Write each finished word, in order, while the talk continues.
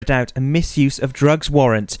carried out a misuse of drugs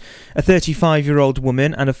warrant. A 35-year-old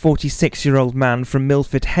woman and a 46-year-old man from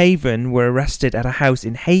Milford Haven were arrested at a house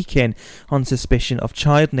in Hakin on suspicion of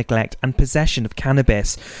child neglect and possession of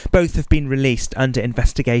cannabis. Both have been released under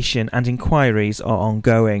investigation and inquiries are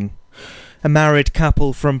ongoing. A married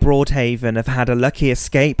couple from Broadhaven have had a lucky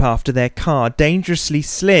escape after their car dangerously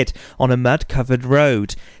slid on a mud-covered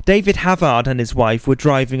road. David Havard and his wife were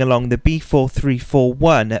driving along the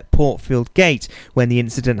B4341 at Portfield Gate when the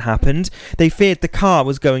incident happened. They feared the car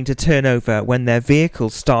was going to turn over when their vehicle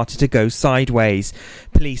started to go sideways.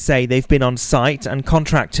 Police say they've been on site and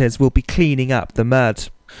contractors will be cleaning up the mud.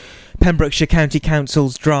 Pembrokeshire County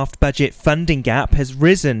Council's draft budget funding gap has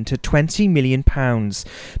risen to £20 million.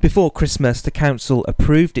 Before Christmas, the council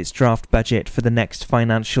approved its draft budget for the next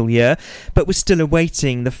financial year, but was still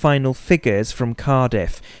awaiting the final figures from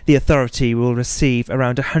Cardiff. The authority will receive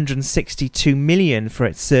around £162 million for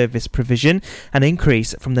its service provision, an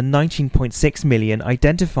increase from the £19.6 million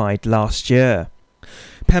identified last year.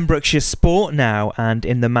 Pembrokeshire Sport now, and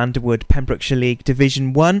in the Manderwood Pembrokeshire League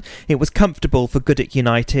Division 1, it was comfortable for Goodwick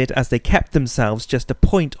United as they kept themselves just a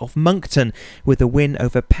point off Moncton with a win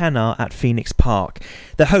over Pennar at Phoenix Park.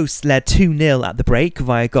 The hosts led 2-0 at the break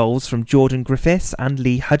via goals from Jordan Griffiths and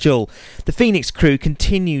Lee Hudgell. The Phoenix crew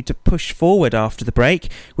continued to push forward after the break,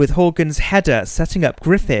 with Horgan's header setting up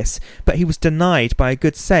Griffiths, but he was denied by a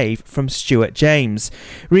good save from Stuart James.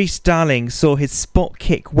 Rhys Darling saw his spot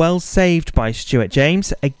kick well saved by Stuart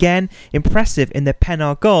James, again impressive in the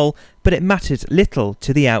Pennar goal, but it mattered little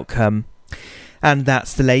to the outcome. And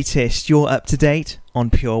that's the latest. You're up to date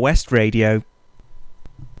on Pure West Radio.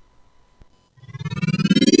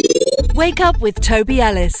 Wake up with Toby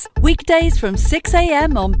Ellis. Weekdays from 6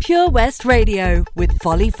 a.m. on Pure West Radio with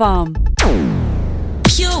Folly Farm.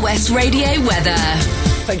 Pure West Radio weather.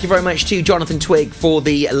 Thank you very much to Jonathan Twigg for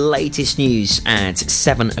the latest news at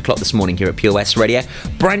 7 o'clock this morning here at Pure West Radio.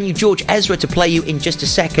 Brand new George Ezra to play you in just a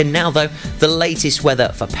second. Now, though, the latest weather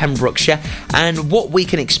for Pembrokeshire and what we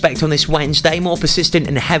can expect on this Wednesday. More persistent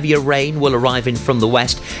and heavier rain will arrive in from the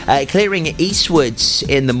west, clearing eastwards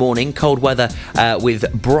in the morning. Cold weather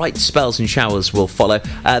with bright spells and showers will follow.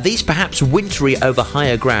 These perhaps wintry over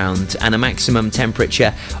higher ground and a maximum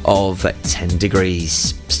temperature of 10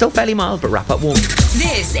 degrees. Still fairly mild, but wrap up warm.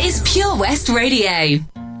 This is Pure West Radio.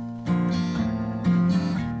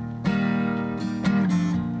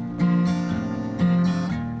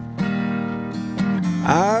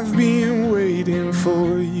 I've been waiting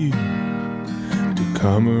for you to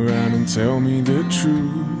come around and tell me the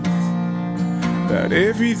truth about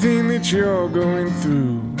everything that you're going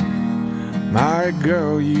through. My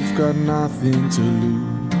girl, you've got nothing to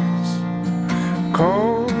lose.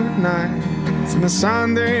 Cold nights and a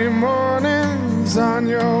Sunday mornings on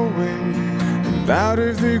your way and out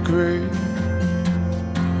of the grave.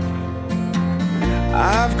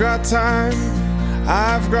 I've got time,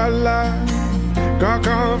 I've got love, got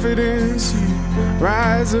confidence, you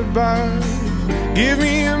rise above. Give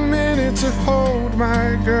me a minute to hold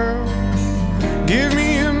my girl. Give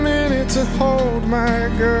me a minute to hold my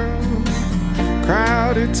girl.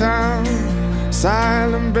 Crowded town,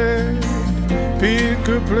 silent bed, pick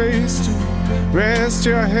a place to rest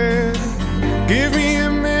your head. Give me a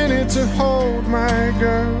minute to hold my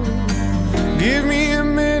girl. Give me a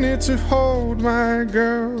minute to hold my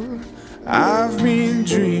girl. I've been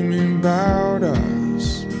dreaming about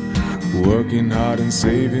us, working hard and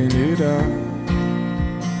saving it up.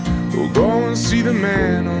 We'll go and see the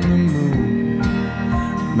man on the moon.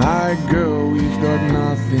 My girl, we've got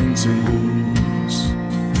nothing to lose.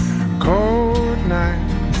 Cold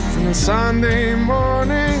nights and Sunday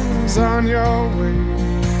mornings on your way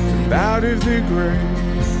and out of the grave.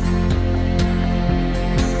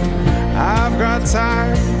 I've got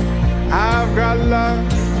time, I've got love,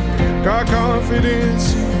 got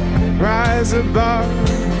confidence, rise above.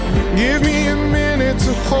 Give me a minute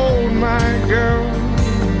to hold my girl.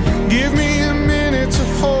 Give me a minute to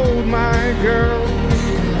hold my girl.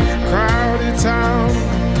 Crowded town,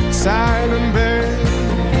 silent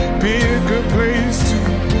bed, pick a place to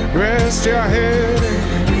rest your head.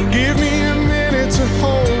 Give me a minute to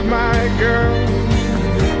hold my girl.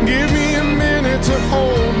 Give me a minute to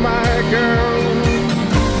hold my girl.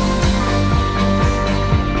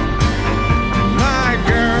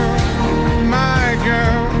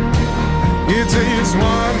 It takes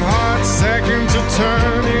one hot second to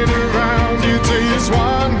turn it around. It takes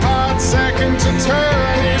one hot second to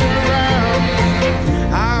turn it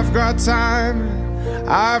around. I've got time,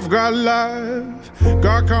 I've got love,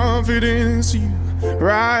 got confidence, you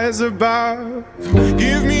rise above.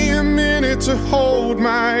 Give me a minute to hold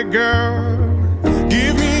my girl.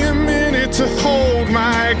 Give me a minute to to hold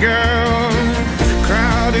my girl.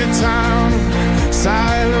 Crowded town,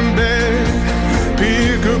 silent bed,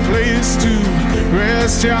 pick a place to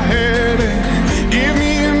rest your head. Give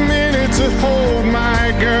me a minute to hold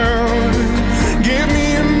my girl. Give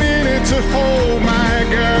me a minute to hold my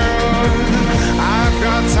girl. I've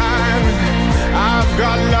got time, I've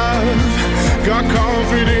got love, got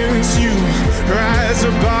confidence, you rise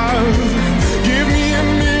above. Give me a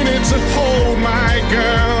minute to hold my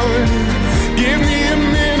girl. Give me a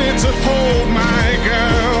minute to hold my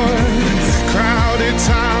girl. Crowded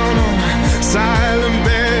town, silent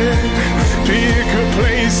bed, pick a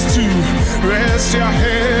place to rest your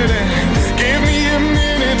head. Give me a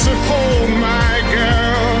minute to hold my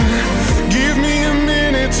girl. Give me a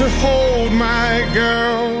minute to hold my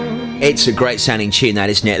girl. It's a great sounding tune, that,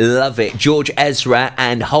 isn't it? Love it. George Ezra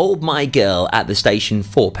and Hold My Girl at the station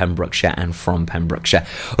for Pembrokeshire and from Pembrokeshire.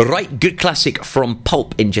 Right, good classic from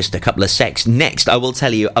Pulp in just a couple of secs. Next, I will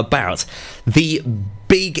tell you about the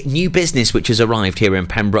big new business which has arrived here in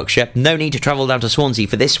Pembrokeshire. No need to travel down to Swansea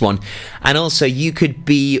for this one. And also, you could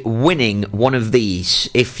be winning one of these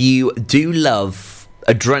if you do love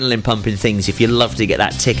adrenaline pumping things. If you love to get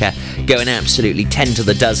that ticker going absolutely 10 to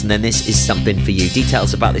the dozen, then this is something for you.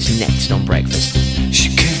 Details about this next on Breakfast. She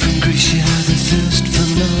came from Greece, she had a thirst for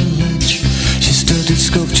knowledge. She studied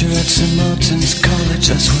sculpture at St. Martin's College.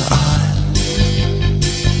 That's where I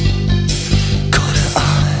caught her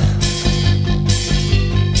eye.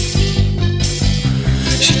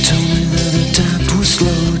 She told me that her dad was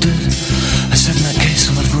loaded. I said, in that case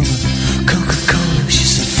I'll have rum and Coca-Cola. She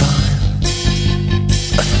said fine.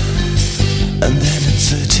 And then in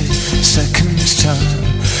 30 seconds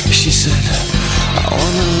time, she said, I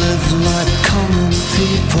wanna live like common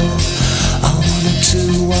people. I wanna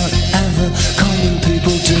do whatever common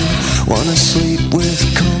people do. Wanna sleep with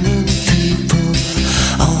common people.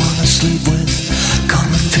 I wanna sleep with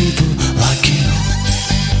common people like you.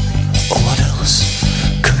 What else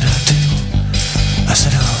could I do? I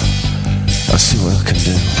said, I'll see what I can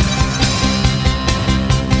do.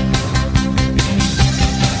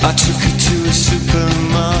 I took her to a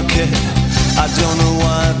supermarket. I don't know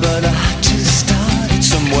why, but I had to start it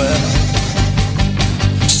somewhere.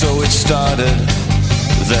 So it started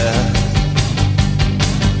there.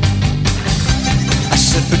 I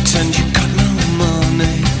said, pretend you got no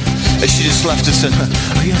money. And she just laughed and said,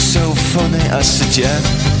 oh, you're so funny. I said, yeah.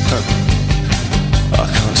 I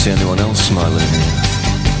can't see anyone else smiling.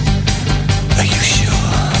 Are you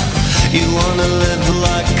sure? You wanna live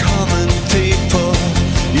like common people.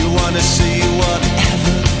 You wanna see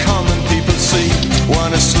whatever common people see.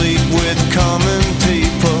 Wanna sleep with common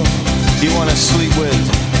people. You wanna sleep with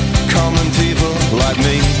common people like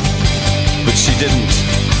me. But she didn't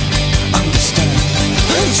understand.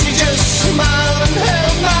 And she just smiled and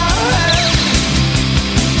held my hand.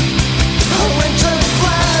 I went to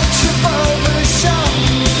flash above the shop.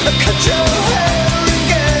 Cut your hair and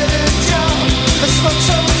get a job. Smoke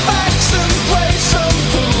some facts and play some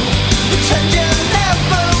pool. Pretend you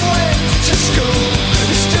never went to school.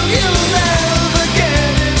 Still you'll never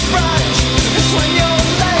get it right. It's when you're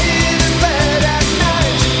laid in bed at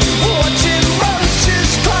night, watching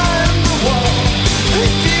roaches climb the wall.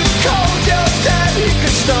 If you called your dad, he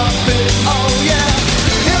could stop it. Oh yeah.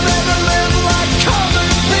 You'll never live like common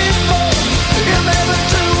people. You'll never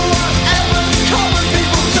do whatever common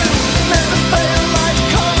people do. Never fail like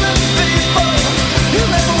common people.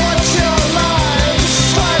 You'll never watch your lives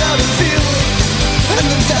slide out of view. And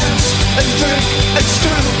then dance and drink and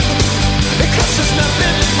screw, because there's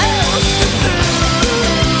nothing else to do.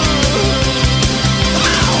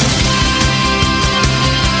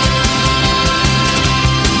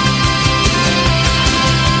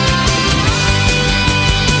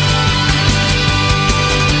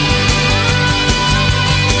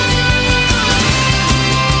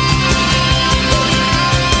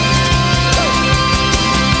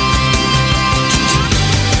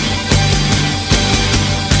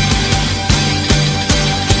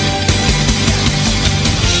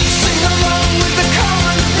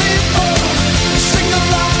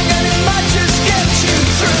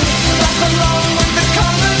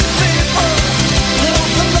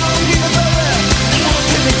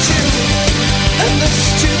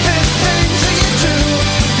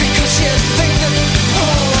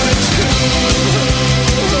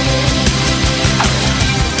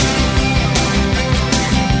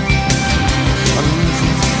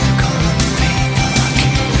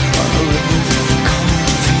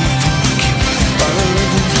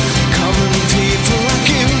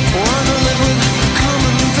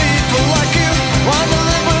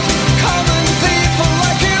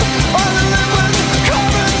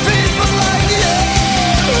 Like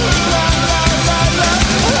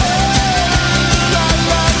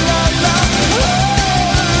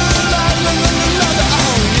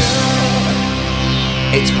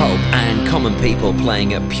It's Pulp and Common People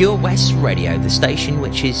playing at Pure West Radio, the station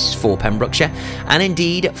which is for Pembrokeshire and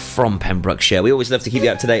indeed from Pembrokeshire. We always love to keep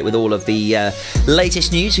you up to date with all of the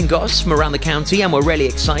latest news and goss from around the county, and we're really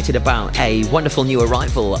excited about a wonderful new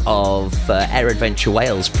arrival of Air Adventure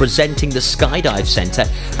Wales presenting the Skydive Centre,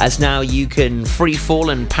 as now you can free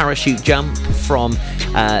fall and parachute jump from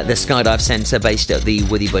the Skydive Centre based at the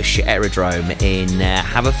Withybush Aerodrome in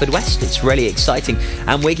Haverfordwest. It's really exciting,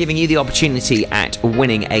 and we're giving you the opportunity at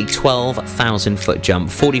winning a 12,000 foot jump,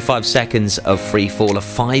 45 seconds of free fall, a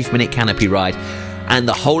 5-minute canopy ride, and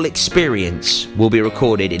the whole experience will be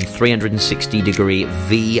recorded in 360-degree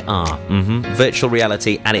VR. Virtual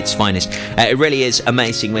reality at its finest. It really is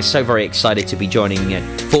amazing. We're so very excited to be joining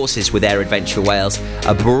forces with Air Adventure Wales.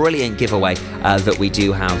 A brilliant giveaway that we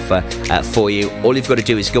do have for you. All you've got to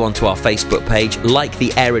do is go onto our Facebook page, like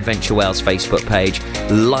the Air Adventure Wales Facebook page,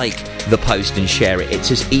 like the post and share it.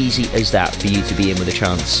 It's as easy as that for you to be in with a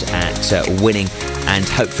chance at winning and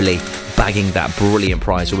hopefully bagging that brilliant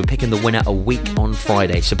prize. We'll be picking the winner a week on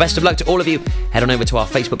Friday. So best of luck to all of you. Head on over to our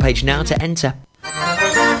Facebook page now to enter.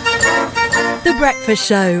 The Breakfast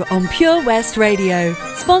Show on Pure West Radio,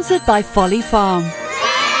 sponsored by Folly Farm.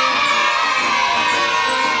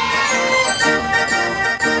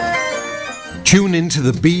 Tune in to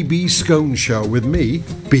the BB Scone Show with me,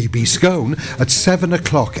 BB Scone, at 7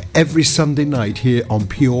 o'clock every Sunday night here on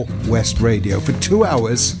Pure West Radio for 2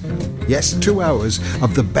 hours. Yes, 2 hours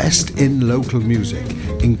of the best in local music,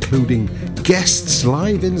 including guests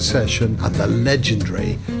live in session and the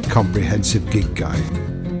legendary Comprehensive Gig Guide.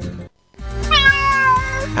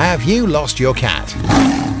 Have you lost your cat?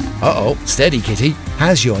 Uh-oh, steady kitty.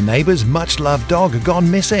 Has your neighbour's much-loved dog gone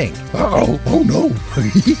missing? Uh-oh, oh no.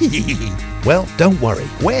 Well, don't worry,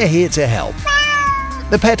 we're here to help.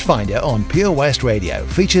 The Pet Finder on Pure West Radio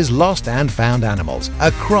features lost and found animals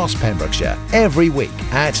across Pembrokeshire every week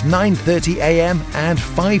at 9:30am and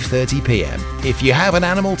 5:30pm. If you have an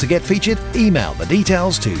animal to get featured, email the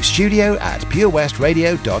details to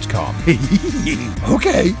studio@purewestradio.com.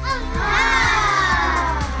 Okay.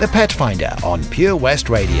 The Pet Finder on Pure West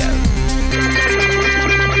Radio.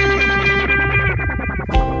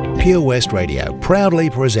 Pure West Radio proudly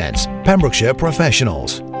presents Pembrokeshire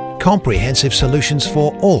Professionals. Comprehensive solutions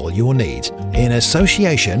for all your needs in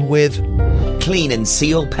association with Clean and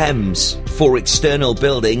Seal PEMS, for external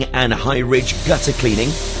building and high-ridge gutter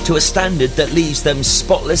cleaning to a standard that leaves them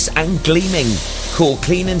spotless and gleaming. Call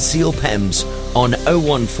Clean and Seal PEMS on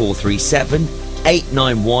 01437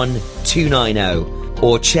 891 290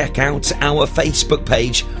 or check out our Facebook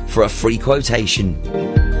page for a free quotation.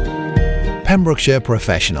 Pembrokeshire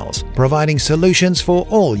Professionals, providing solutions for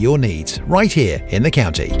all your needs right here in the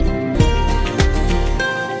county.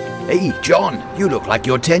 Hey, John, you look like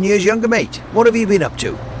you're 10 years younger, mate. What have you been up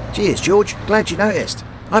to? Cheers, George. Glad you noticed.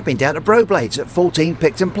 I've been down to Broblades at 14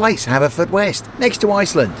 Picton Place, Haverfordwest, next to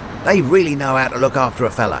Iceland. They really know how to look after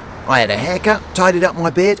a fella. I had a haircut, tidied up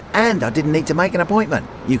my beard, and I didn't need to make an appointment.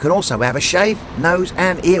 You can also have a shave, nose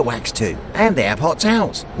and ear wax too. And they have hot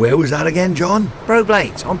towels. Where was that again, John?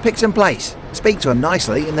 Broblades on Picton Place. Speak to them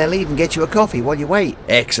nicely and they'll even get you a coffee while you wait.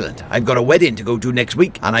 Excellent. I've got a wedding to go to next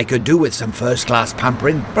week and I could do with some first-class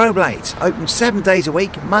pampering. Broblades, open 7 days a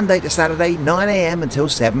week, Monday to Saturday, 9am until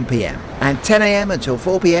 7pm. And 10am until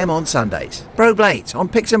 4pm on Sundays. Broblades on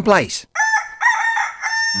Picton Place.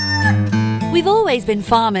 We've always been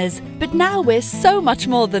farmers, but now we're so much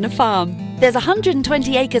more than a farm. There's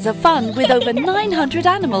 120 acres of fun with over 900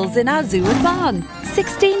 animals in our zoo and barn.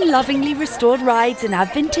 16 lovingly restored rides in our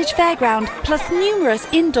vintage fairground, plus numerous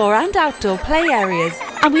indoor and outdoor play areas.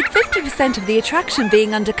 And with 50% of the attraction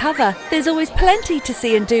being undercover, there's always plenty to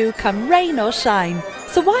see and do come rain or shine.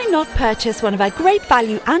 So why not purchase one of our great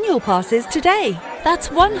value annual passes today?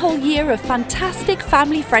 That's 1 whole year of fantastic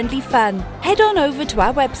family-friendly fun. Head on over to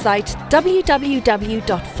our website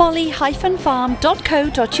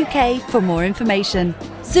www.folly-farm.co.uk for more information.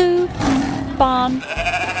 Zoo, barn,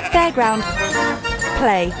 fairground,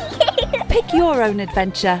 play. Pick your own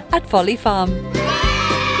adventure at Folly Farm.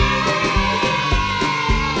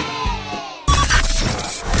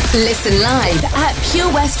 Listen live at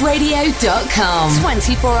purewestradio.com.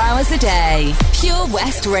 24 hours a day. Pure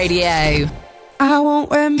West Radio. I won't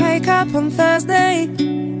wear makeup on Thursday.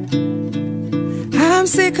 I'm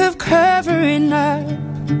sick of covering up.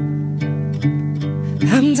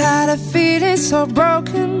 I'm tired of feeling so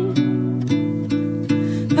broken.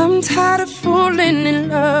 I'm tired of falling in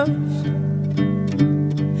love.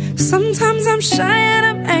 Sometimes I'm shy and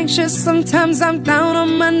I'm anxious. Sometimes I'm down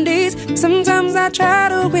on my knees. Sometimes I try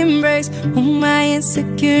to embrace all my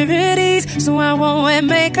insecurities. So I won't wear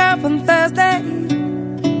makeup on Thursday,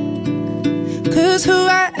 'cause 'cause who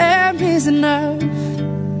I am is enough.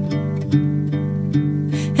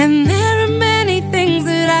 And there are many things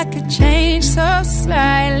that I could change so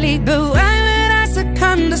slightly, but why would I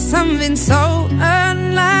succumb to something so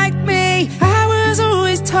unlike me? I was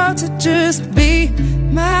always taught to just be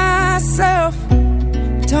myself.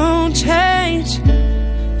 Don't change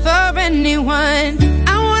for anyone.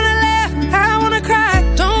 I wanna laugh, I wanna cry,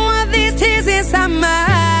 don't want these tears inside my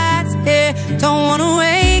eyes, yeah. Don't wanna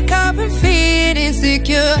wake up and feel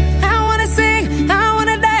insecure. I wanna sing, I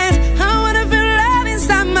wanna dance, I wanna feel love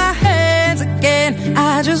inside my hands again.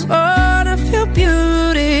 I just wanna feel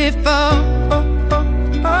beautiful.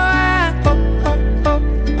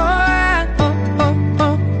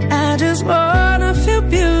 I just wanna feel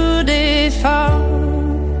beautiful.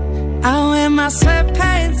 I wear my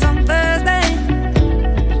sweatpants on Thursday,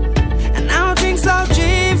 and I'll drink slow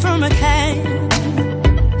gin from a can.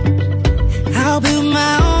 I'll build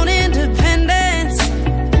my own independence.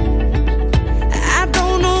 I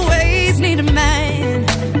don't always need a man.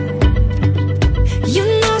 You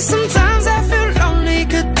know, sometimes I feel lonely,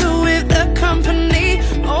 could do with the company.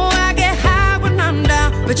 Oh, I get high when I'm down,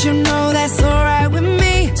 but you know that's alright with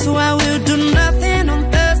me. So I will do nothing on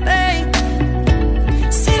Thursday.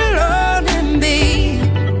 Sit alone and be.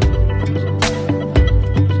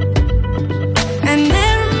 And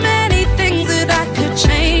there are many things that I could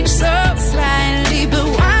change so slightly, but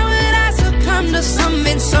why would I succumb to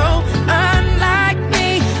something so unlike me?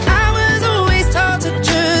 I was always taught to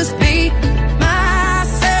just be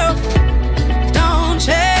myself. Don't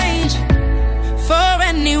change for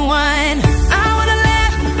anyone. I wanna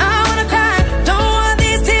laugh, I wanna cry, don't want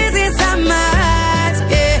these tears inside my eyes,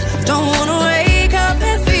 yeah. Don't wanna wake up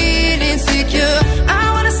and feel insecure. I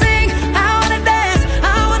wanna sing, I wanna dance,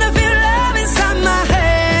 I wanna feel love inside my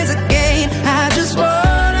hands again. I just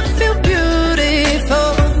wanna feel beautiful.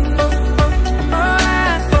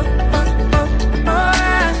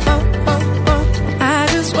 I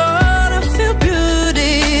just wanna feel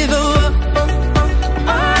beautiful.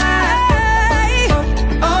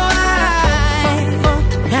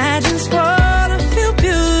 I just wanna feel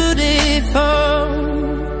beautiful.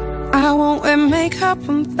 I won't wear makeup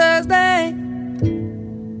on Thursday,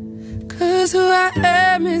 'cause who I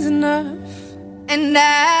am is enough. And I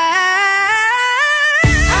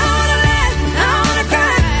wanna laugh, I wanna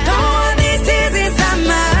cry, don't want these tears inside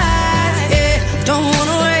my eyes, yeah. Don't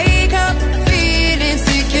wanna wake up and feel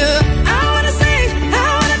insecure. I wanna sing, I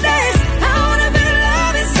wanna dance, I wanna feel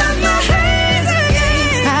love inside my hands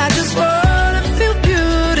again. I just wanna feel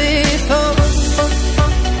beautiful.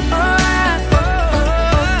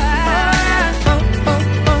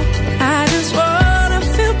 I just wanna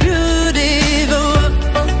feel beautiful.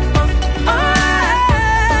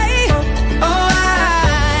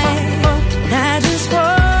 I just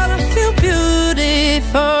wanna feel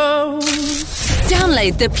beautiful.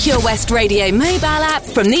 Download the Pure West Radio mobile app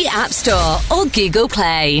from the App Store or Google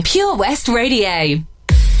Play. Pure West Radio.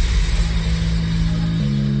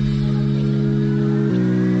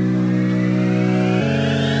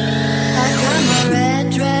 I got my red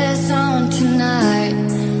dress on tonight,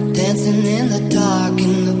 dancing in the dark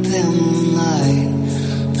in the pale moonlight.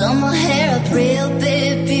 Done my hair up real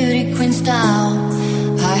big, beauty queen style.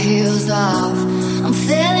 High heels off, I'm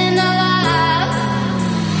feeling alive.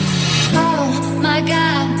 Oh my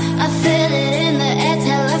God, I feel it in the air,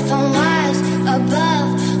 telephone wires above,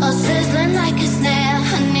 all sizzling like a snare.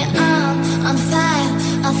 Honey, I'm on fire,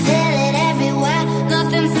 I feel it everywhere.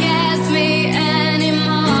 Nothing scares me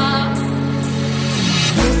anymore.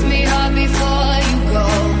 Kiss me hard before you go.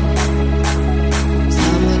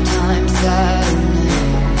 Summertime sadness.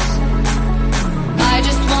 I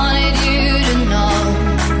just wanted you to know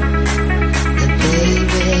that,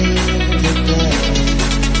 baby, the best.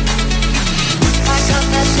 I got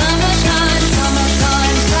that summertime,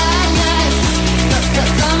 summertime sadness. Got that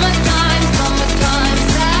summertime, summertime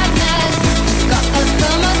sadness. Got that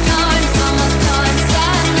summertime, summertime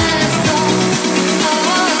sadness. Oh, oh,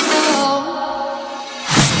 oh.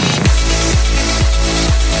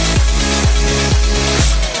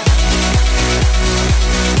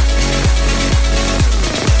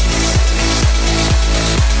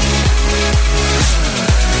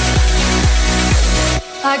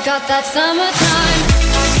 I got that summertime.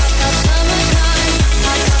 I got that summertime.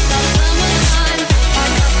 I got that summertime. I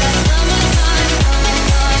got that summertime.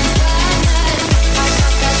 Summertime sadness. I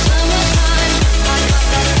got that summertime. I got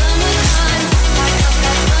that summertime. I got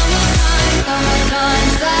that summertime. Summertime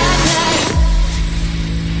sadness.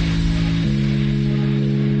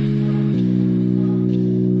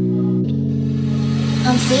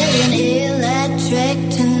 I'm feeling electric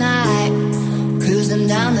tonight. Cruising cruising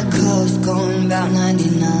down the coast, going about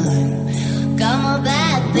 99. Got my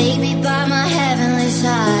bad baby by my heavenly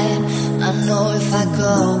side. I know if I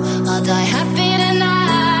go, I'll die happy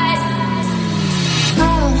tonight.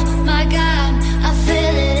 Oh my God, I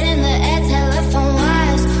feel it in the air, telephone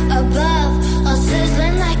wires above, all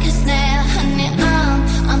sizzling like a snare. Honey, I'm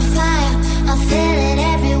on fire, I feel it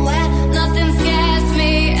everywhere. Nothing scares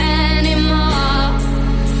me anymore.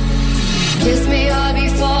 Kiss me hard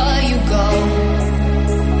before you go.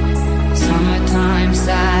 Summertime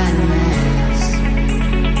sadness.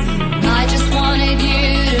 I just wanted you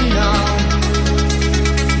to know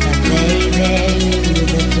that baby, you're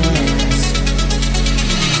the best.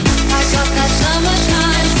 I got that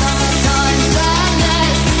summertime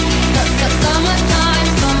sadness. Got that summertime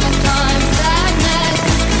sadness.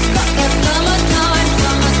 Got that summertime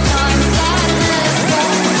sadness. Oh.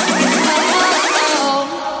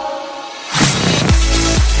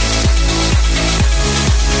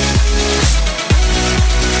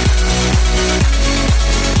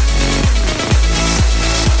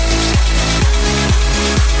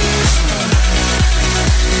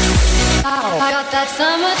 I got that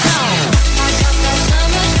summertime. I got that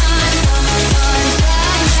summertime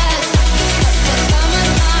sadness. Got that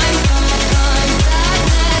summertime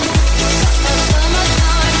sadness. Got that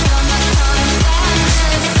summertime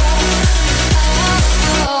sadness.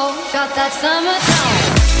 Oh, got that summertime.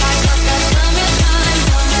 I got that summertime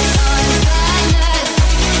sadness.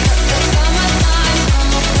 Got that summertime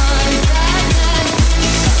sadness.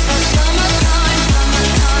 Got that summertime sadness.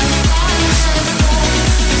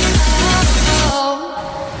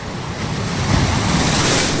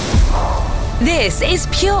 This is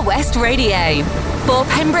Pure West Radio. For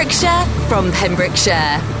Pembrokeshire, from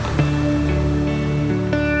Pembrokeshire.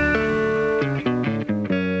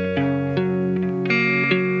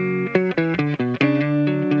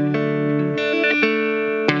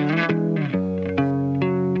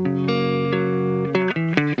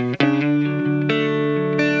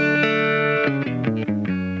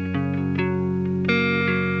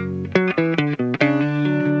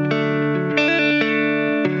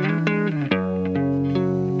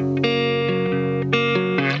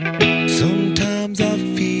 Sometimes I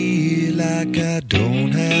feel like I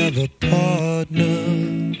don't have a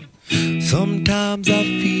partner. Sometimes I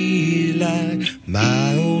feel like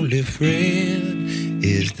my only friend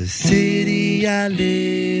is the city I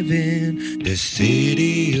live in, the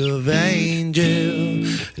city of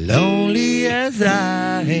angels. Lonely as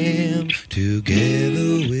I am,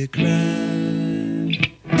 together we cry.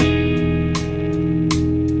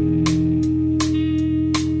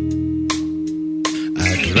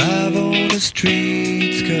 Drive on the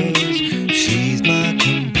streets 'cause she's my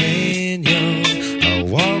companion. I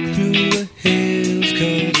walk through the hills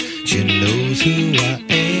 'cause she knows who I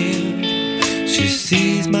am. She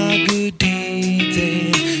sees my good deeds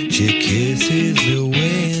and she kisses me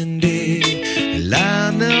when dead. And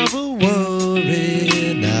I never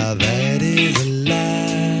worry, now that is a lie.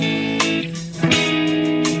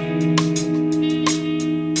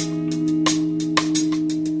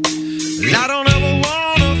 I don't ever want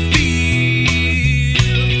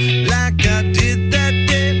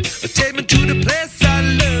take me to the place I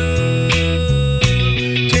love.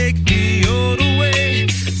 Take me all the way.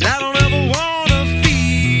 I don't ever wanna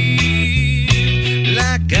feel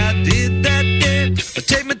like I did that day.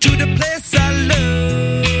 Take me to the place I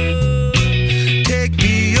love. Take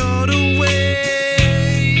me all the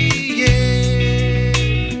way. Yeah,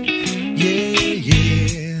 yeah,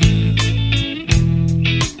 yeah.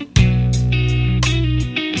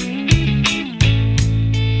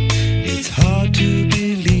 It's hard to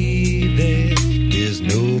believe there's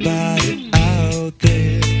nobody out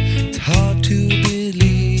there. It's hard to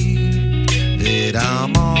believe that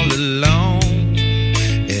I'm all alone.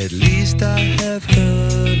 At least I have her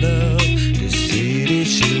love to see that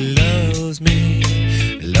she loves me.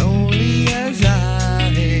 Lonely as I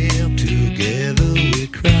am, together we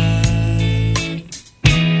cry.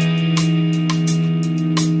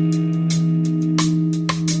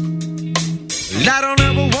 I don't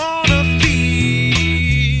ever wanna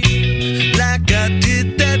feel like I did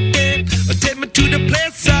that day. Take me to the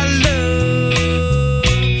place I love.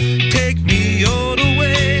 Take me all the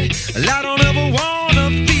way. I don't ever wanna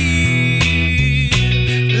feel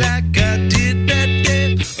like I did that day.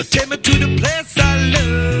 Take me to the place I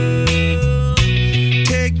love.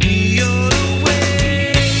 Take me all the way.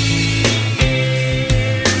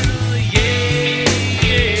 Yeah,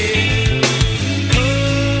 yeah. Oh,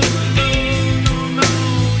 no, no, no,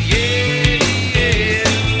 yeah, yeah.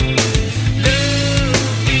 Love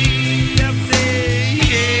me, I say,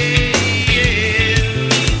 yeah, yeah.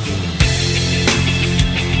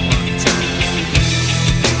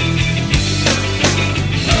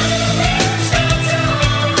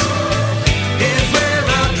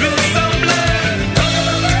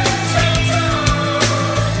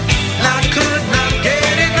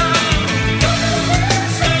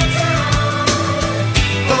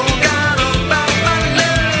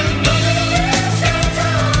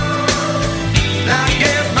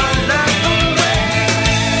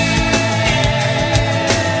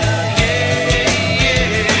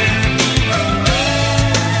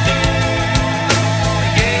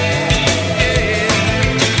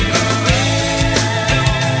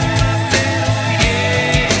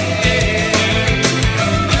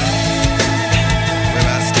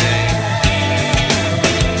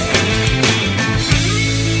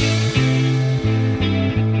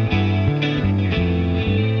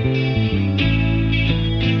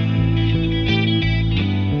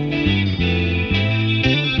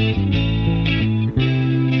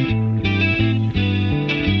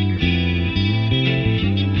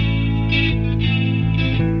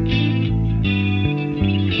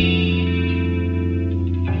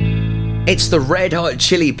 It's the Red Hot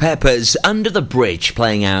Chili Peppers, Under the Bridge,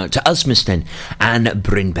 playing out to Usmaston and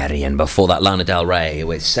Brynberry, and before that Lana Del Rey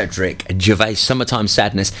with Cedric Gervais, Summertime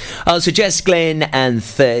Sadness. Also Jess Glynn and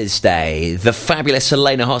Thursday, the fabulous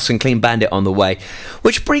Elena Hoss and Clean Bandit on the way,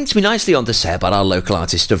 which brings me nicely on to say about our local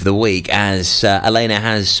artist of the week, as Elena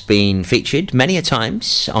has been featured many a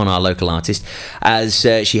times on our local artist, as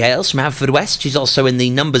she hails from Haverfordwest. She's also in the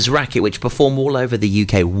Numbers Racket, which perform all over the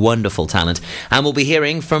UK. Wonderful talent. And we'll be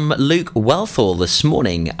hearing from Luke Wellthall this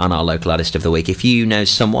morning on our local artist of the week. If you know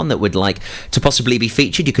someone that would like to possibly be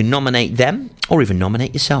featured, you can nominate them or even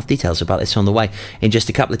nominate yourself. Details about this on the way in just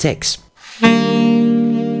a couple of ticks.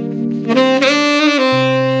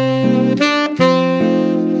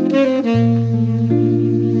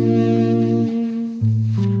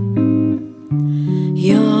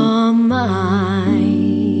 You're my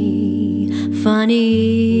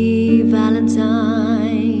funny Valentine,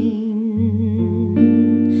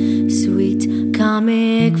 sweet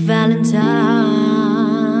comic Valentine.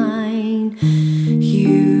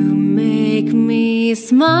 You make me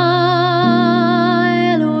smile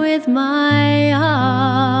with my heart.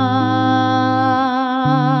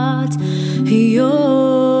 Your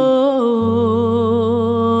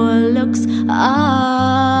looks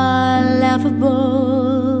are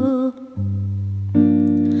laughable,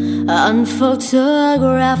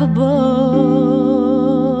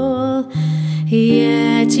 unphotographable,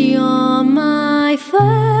 yet you're my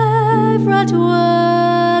favorite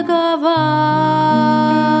work of art.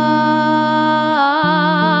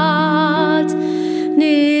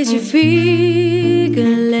 Need you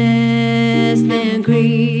figure less than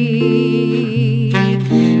Greek?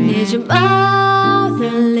 Need your mouth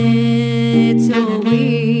a little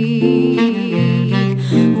weak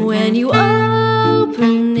when you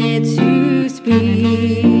open it to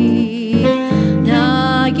speak?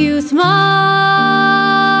 Now you smart,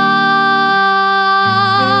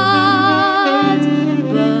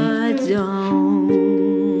 but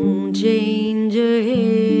don't change your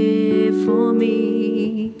hair for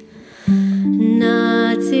me.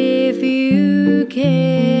 Not if you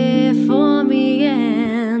care for me,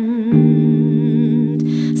 and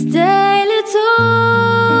stay,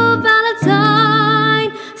 little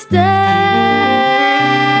Valentine, stay.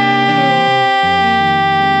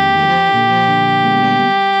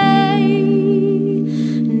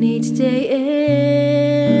 Each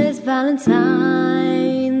day is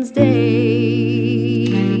Valentine's Day.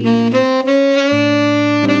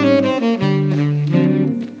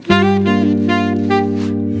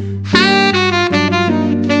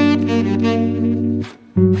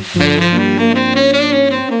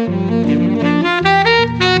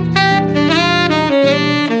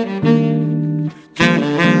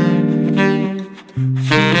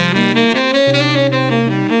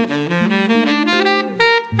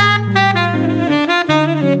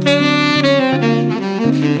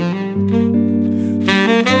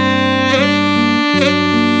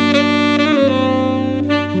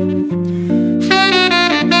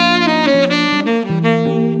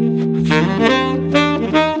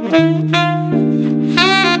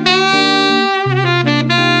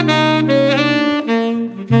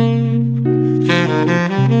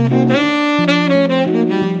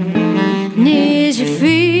 Need you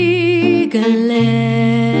figure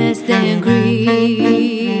less than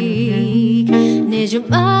Greek? Need your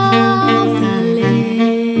mouth a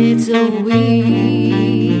little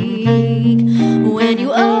weak when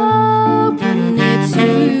you open it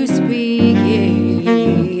to speak?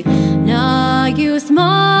 Yeah. Now you smart,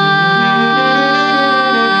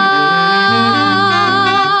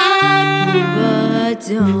 but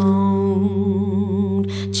don't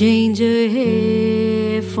change your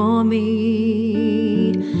hair for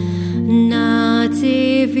me. Not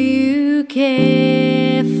if you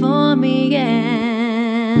care for me,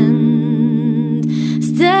 and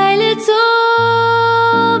stay,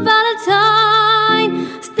 little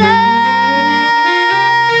Valentine, stay.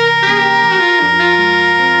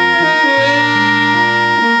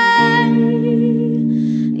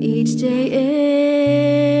 Each day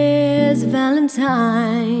is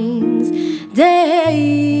Valentine's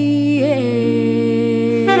Day.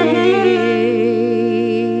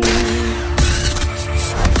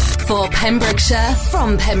 For Pembrokeshire,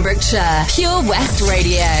 from Pembrokeshire, Pure West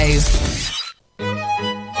Radio.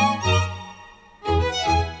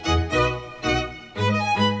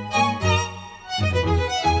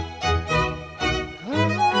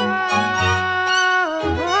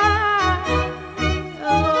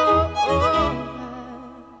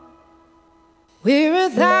 We're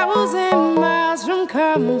 1,000 miles from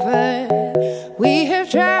comfort. We have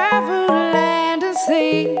traveled land and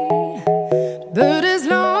sea, but as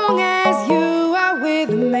long as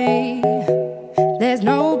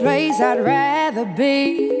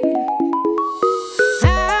be.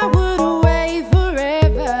 I would wait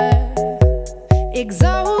forever,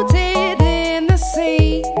 exalted in the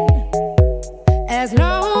sea, as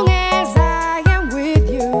long as I am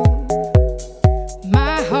with you.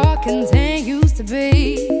 My heart continues to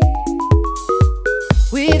beat.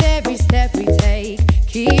 With every step we take,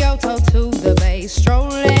 Kyoto to the bay,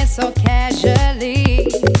 strolling so casually.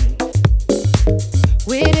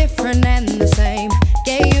 We're different and the same.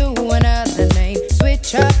 Gave you another name.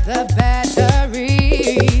 Switch up the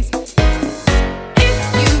batteries.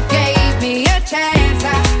 If you gave me a chance,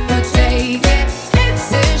 I would take it.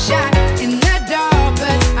 It's a shot in the dark,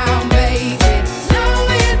 but I'll make it. Know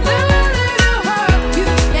with a little hope you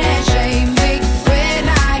can't shame me. When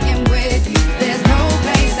I am with you, there's no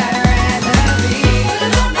place I'd rather be. No,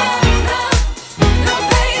 no, no, no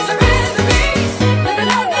place I'd rather be. No, no,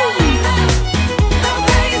 no, no, no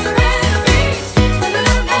place I'd rather be. No, no, no,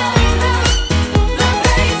 no, no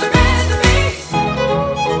place I'd rather be.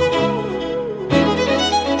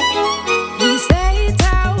 We set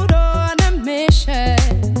out on a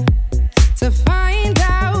mission to find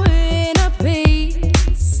our inner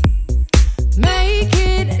peace, make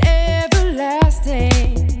it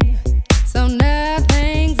everlasting, so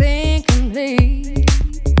nothing's incomplete.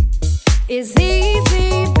 It's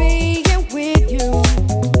easy being with you,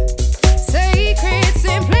 sacred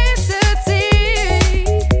simplicity.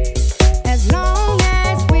 As long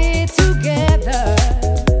as we're together,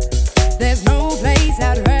 there's no place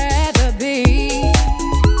I'd rather be.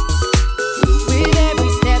 With every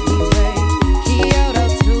step we take, Kyoto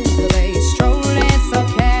to the bay, strolling so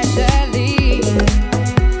casually.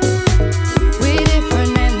 We're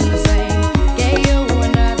different and the same. Gave you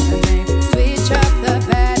another name. Switch up the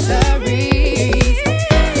batteries.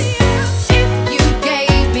 If you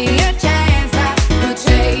gave me a chance, I would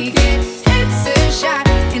take it. It's a shot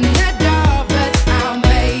in the dark, but I'll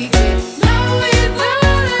make it. Know with a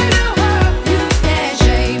little hope you can't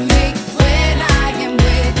shame me. When I am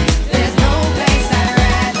with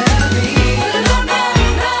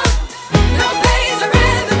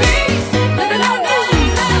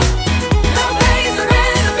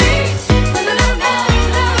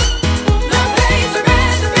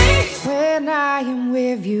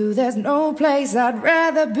you, there's no place I'd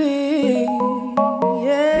rather be. No, no, no,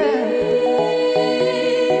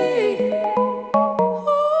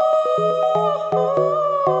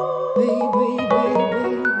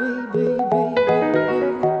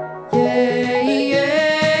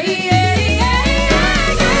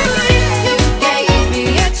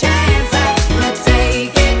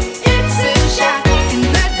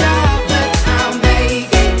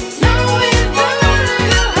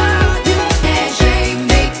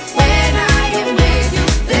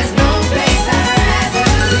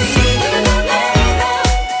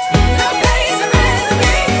 no place I'd rather be.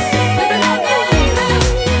 No, no, no, no,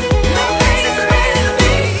 no place I'd rather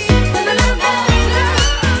be. No, no, no, no,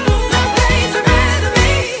 no place I'd rather be.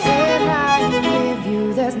 When I am with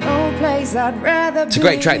you, there's no place I'd rather be. It's a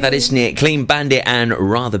great track, that isn't it? Clean Bandit and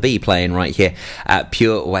Rather Be playing right here at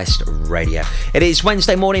Pure West Radio. It is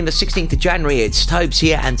Wednesday morning, the 16th of January. It's Tobes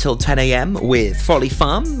here until 10 a.m. with Folly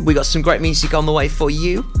Farm. We got some great music on the way for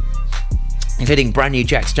you, including brand new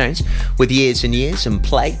Jax Jones with Years and Years and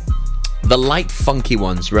Play. The light funky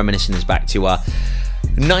ones reminiscing us back to our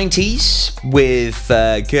 90s with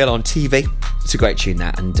Girl on TV. It's a great tune,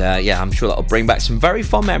 that, and yeah, I'm sure that'll bring back some very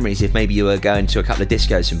fond memories if maybe you were going to a couple of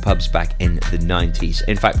discos and pubs back in the 90s.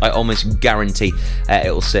 In fact, I almost guarantee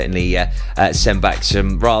it will certainly send back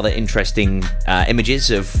some rather interesting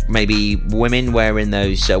images of maybe women wearing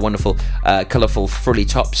those wonderful colourful frilly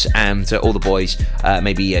tops, and all the boys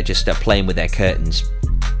maybe just playing with their curtains.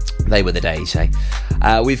 They were the days, eh?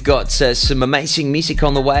 We've got some amazing music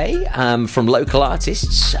on the way from local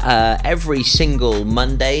artists every single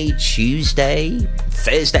Monday, Tuesday,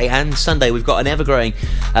 Thursday and Sunday. We've got an ever-growing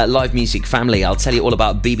live music family. I'll tell you all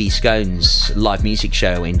about BB Scone's live music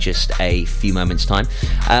show in just a few moments' time.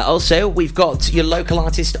 Also, we've got your local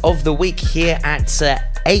artist of the week here at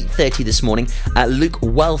 8:30 this morning, Luke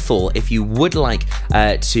Wellthall. If you would like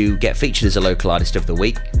to get featured as a local artist of the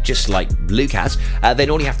week, just like Luke has,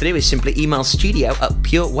 then all you have to do is simply email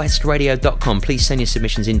studio@purewestradio.com. Please send your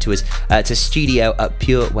submissions into us to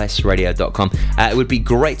studio@purewestradio.com. It would be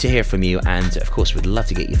great to hear from you, and of course we'd love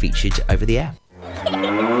to get you featured over the air.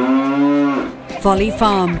 Folly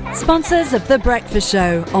Farm, sponsors of The Breakfast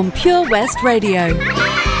Show on Pure West Radio.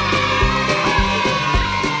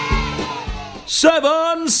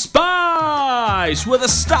 7 Spa! Spice, where the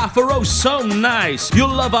staff are oh so nice. You'll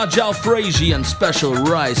love our jalfrezi and special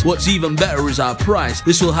rice. What's even better is our price.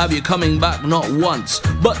 This will have you coming back not once,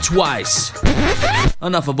 but twice.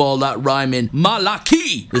 Enough of all that rhyming.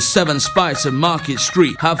 Malaki! The 7 Spice of Market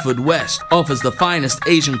Street, Haverfordwest, offers the finest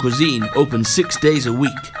Asian cuisine, open 6 days a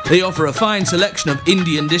week. They offer a fine selection of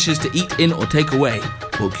Indian dishes to eat in or take away.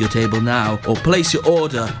 Book your table now or place your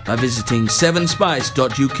order by visiting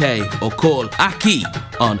 7spice.uk or call Aki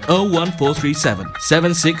on 01437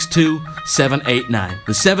 762 789.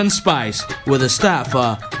 The 7 Spice, where the staff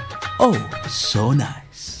are oh so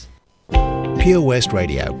nice. Pure West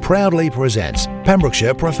Radio proudly presents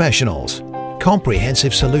Pembrokeshire Professionals.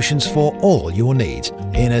 Comprehensive solutions for all your needs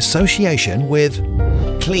in association with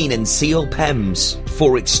Clean and Seal PEMS,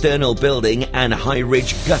 for external building and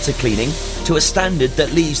high-ridge gutter cleaning to a standard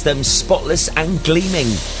that leaves them spotless and gleaming.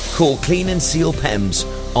 Call Clean and Seal PEMS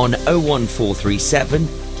on 01437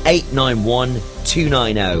 891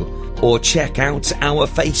 290 or check out our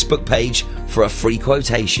Facebook page for a free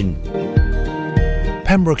quotation.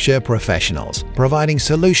 Pembrokeshire Professionals, providing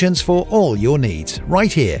solutions for all your needs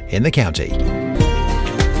right here in the county.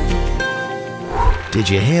 Did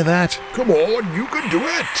you hear that? Come on, you can do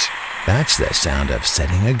it. That's the sound of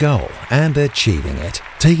setting a goal and achieving it.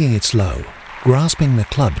 Taking it slow, grasping the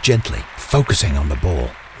club gently, focusing on the ball,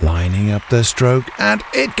 lining up the stroke, and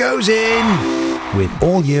it goes in! With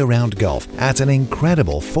all year-round golf at an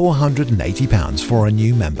incredible £480 for a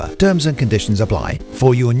new member. Terms and conditions apply.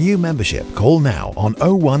 For your new membership, call now on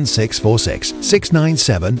 01646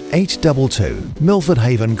 697 822. Milford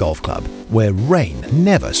Haven Golf Club, where rain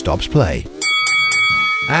never stops play.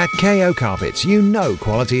 At KO Carpets, you know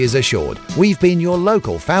quality is assured. We've been your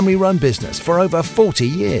local family-run business for over 40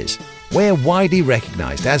 years. We're widely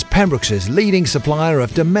recognised as Pembrokeshire's leading supplier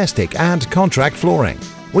of domestic and contract flooring.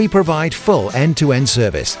 We provide full end-to-end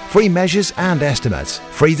service, free measures and estimates,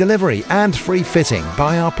 free delivery and free fitting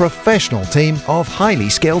by our professional team of highly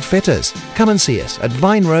skilled fitters. Come and see us at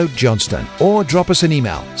Vine Road, Johnston, or drop us an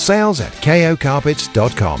email,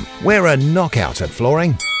 sales@kocarpets.com. We're a knockout at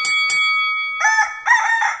flooring.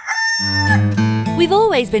 We've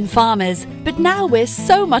always been farmers, but now we're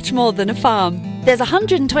so much more than a farm. There's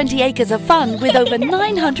 120 acres of fun with over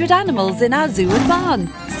 900 animals in our zoo and barn.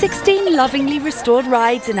 16 lovingly restored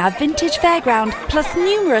rides in our vintage fairground, plus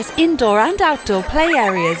numerous indoor and outdoor play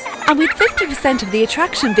areas. And with 50% of the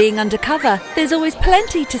attraction being undercover, there's always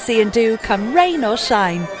plenty to see and do come rain or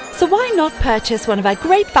shine. So why not purchase one of our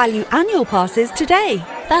great value annual passes today?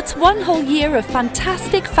 That's one whole year of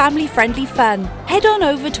fantastic family-friendly fun. Head on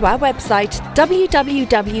over to our website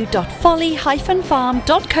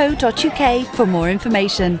www.folly-farm.co.uk for more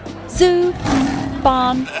information. Zoo,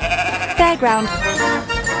 barn, fairground,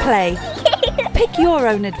 play. Pick your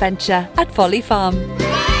own adventure at Folly Farm.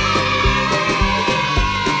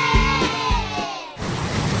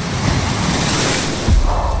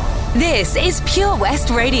 This is Pure West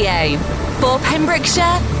Radio. For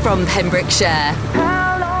Pembrokeshire, from Pembrokeshire.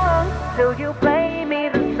 How long till you play me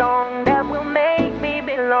the song that will make me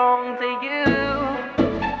belong to you?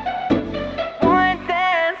 One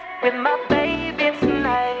dance with my baby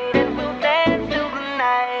tonight, and we'll dance till the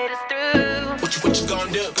night is through. What you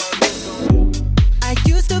gonna do? I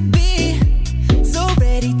used to be so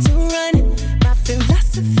ready to run. My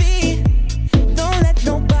philosophy, don't let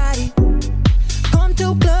nobody come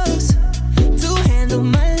too close to handle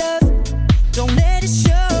my love. Don't let it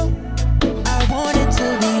show. I want it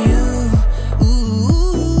to be you. Ooh.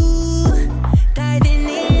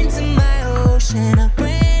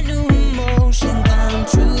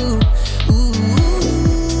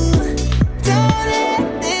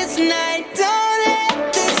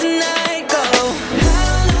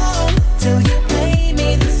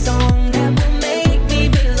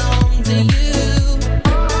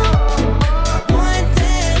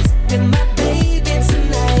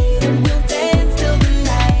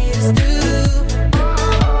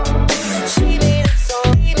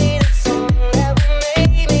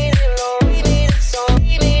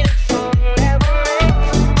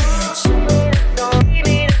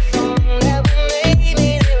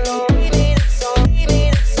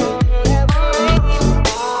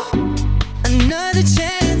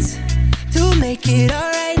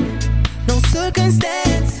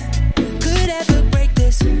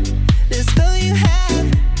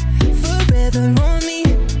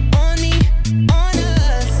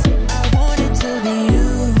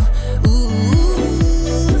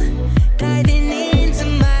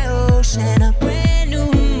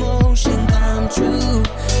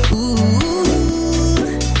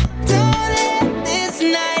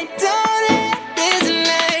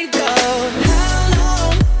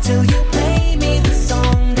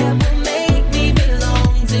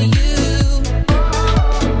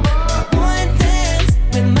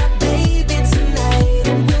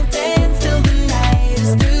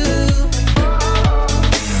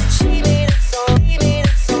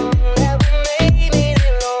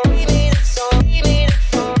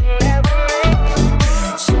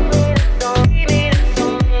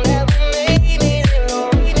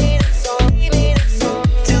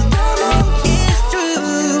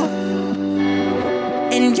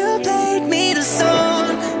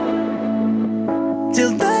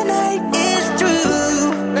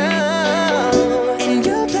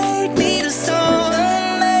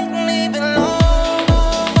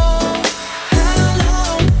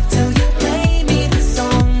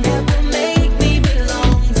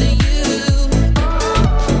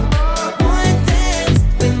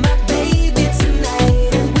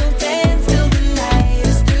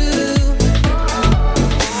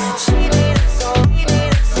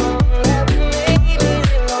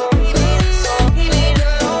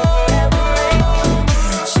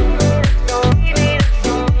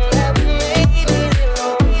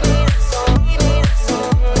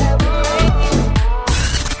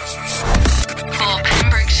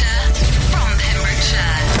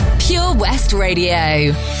 West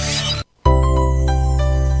Radio.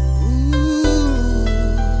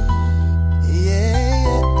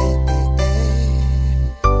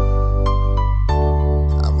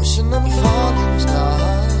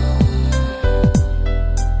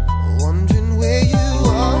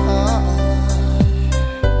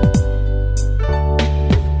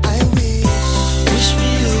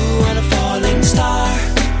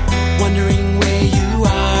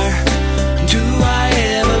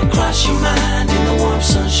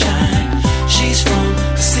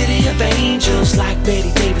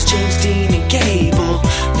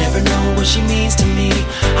 She means to me.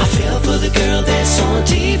 I fell for the girl that's on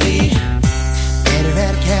TV. Met her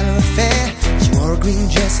at a Calendar Fair. She wore a green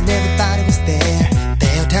dress and everybody was there.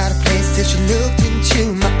 Felt out of place till she looked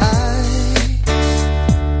into my eyes.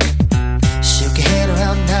 Shook her head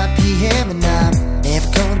around 9 p.m. and I'm never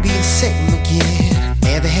gonna be the same again.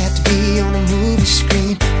 Never had to be on a movie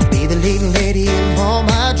screen to be the leading lady in all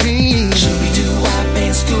my dreams. Scooby-Doo, white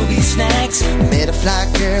man, Scooby snacks. Met a fly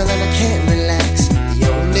girl and I can't relax. The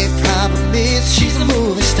only problem is she's a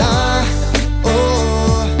movie star.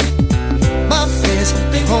 Oh, my friends,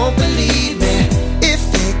 they won't believe me if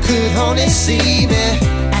they could only see me.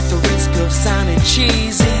 At the risk of sounding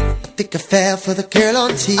cheesy, I think I fell for the girl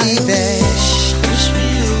on TV. I wish for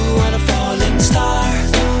you on a falling star.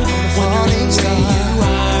 Falling star. Where you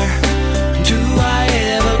are. Do I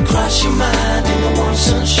ever cross your mind in the warm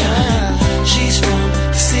sunshine? She's from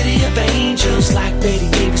the city of angels, like Betty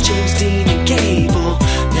Davis, James Dean, and Gable.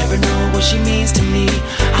 Never know what she means to me.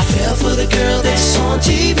 I fell for the girl that's on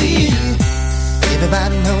TV.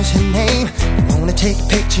 Everybody knows her name. I wanna take a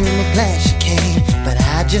picture and I'm glad she came. But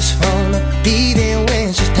I just wanna be there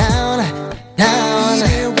when she's down. Down. Be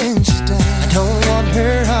there when she's down. I don't want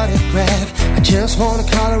her autograph. I just wanna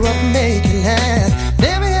call her up and make her laugh.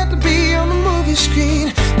 Never had to be on the movie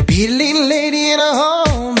screen to be the leading lady in a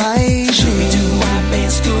home. My Scooby-Doo, white man,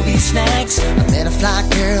 Scooby snacks. I met a fly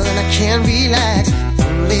girl and I can't relax. The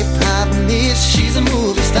only problem is she's a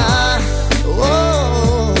movie star.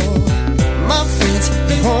 Oh, my friends,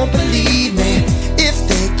 they won't believe me if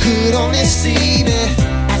they could only see me.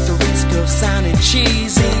 At the risk of sounding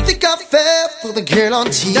cheesy, I think I fell for the girl on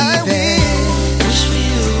TV. I wish for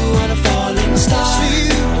you on a falling star.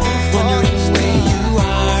 Wondering where you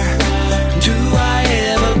are. Do I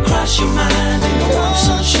ever cross your mind in the warm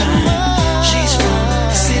sunshine? She's from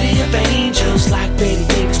the city of angels, like Betty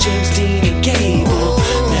Davis, James Dean, and Gable.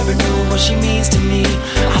 Never know what she means to me.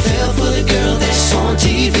 I fell for the girl that's on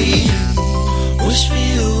TV. Wish for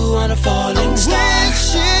you on a falling star.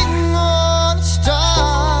 Wishing on a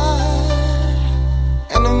star.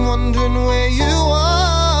 And I'm wondering where you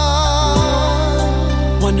are.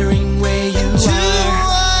 Wondering where you are. Do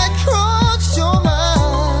I cross your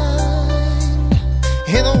mind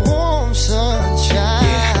in the warm sunshine?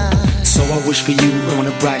 Yeah. So I wish for you on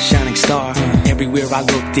a bright shining star. Everywhere I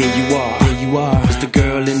look, there you are. There you are. Was the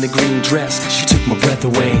girl in the green dress? She took my breath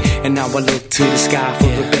away. And now I look to the sky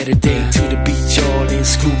for a better day. To the beach, all in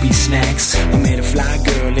Scooby snacks. I met a fly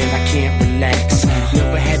girl and I can't relax.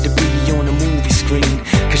 Never had to be on a movie screen,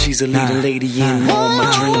 cause she's a leading lady in all my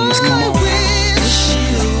dreams. Come on. Wish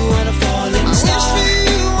you on a falling star.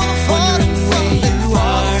 Wondering where you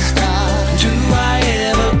are. Do I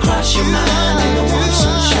ever cross your mind in the warm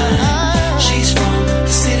sunshine? She's from the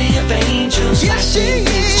city of angels, like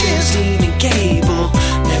James Dean and Gable.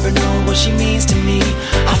 Never know what she means to me.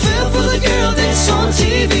 I fell for the girl that's on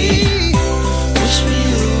TV. Wish for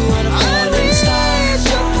you on a falling star.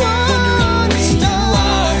 Wondering where you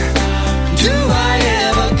are. Do I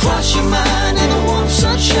ever cross your mind in the warm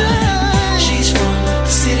sunshine? She's from the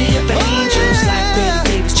city of angels, like Betty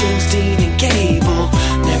Davis, James Dean, and Gable.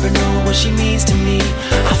 Never know what she means to me.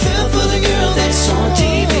 I fell for the girl that's on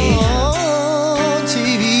TV. On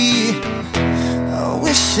TV.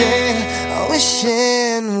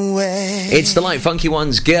 Wishing away. It's the Light Funky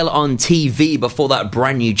Ones, Girl on TV. Before that,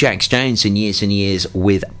 brand new Jax Jones and Years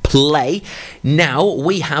with Play. Now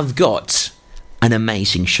we have got an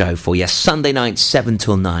amazing show for you. Sunday night, 7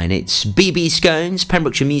 till 9. It's BB Scones,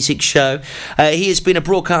 Pembrokeshire Music Show. He has been a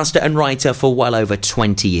broadcaster and writer for well over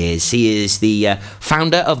 20 years. He is the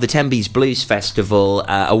founder of the Tenby's Blues Festival,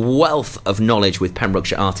 a wealth of knowledge with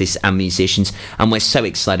Pembrokeshire artists and musicians, and we're so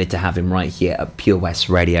excited to have him right here at Pure West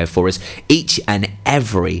Radio for us each and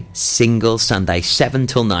every single Sunday, 7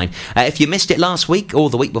 till 9. If you missed it last week or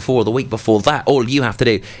the week before or the week before that, all you have to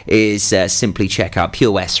do is simply check out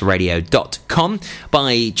purewestradio.com.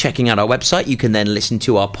 By checking out our website, you can then listen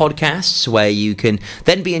to our podcasts, where you can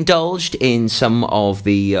then be indulged in some of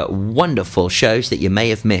the wonderful shows that you may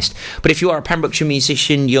have missed. But if you are a Pembrokeshire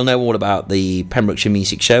musician, you'll know all about the Pembrokeshire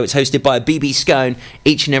Music Show. It's hosted by BB Scone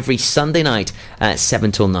each and every Sunday night at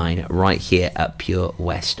 7 till 9 right here at Pure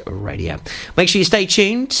West Radio. Make sure you stay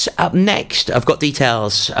tuned. Up next, I've got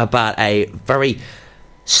details about a very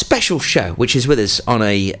special show which is with us on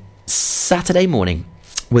a Saturday morning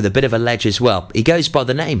with a bit of a ledge as well. He goes by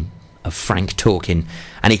the name of Frank Talking,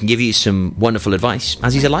 and he can give you some wonderful advice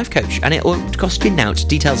as he's a life coach, and it will cost you now.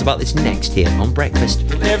 Details about this next here on Breakfast.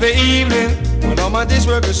 Every evening when all my days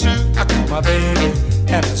work is through, I call my baby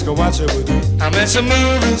and let's go watch her with you. I'm at some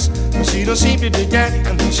movies, but she don't seem to dig that,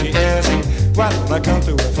 and then she asks me, why don't I come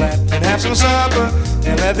through her flat and have some supper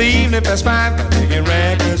and let the evening pass by taking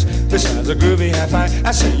records besides a groovy high five.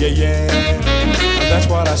 I say yeah, that's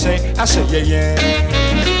what I say yeah.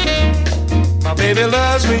 My baby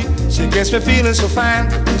loves me, she gets me feeling so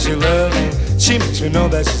fine. She loves me, she makes me know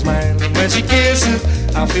that she's mine. And when she kisses,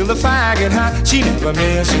 I feel the fire get hot. She never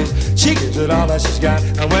misses, she gives it all that she's got.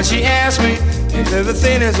 And when she asks me if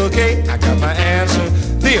everything is okay, I got my answer,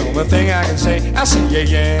 the only thing I can say, I say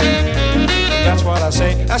yeah. That's what I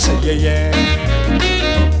say yeah.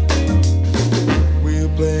 We'll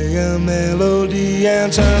play a melody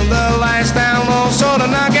and turn the lights down low so the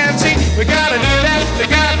knock and see. We gotta do that, we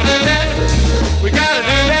gotta do that. We gotta do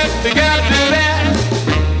that, we gotta do that.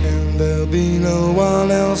 And there'll be no one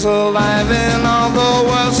else alive in all the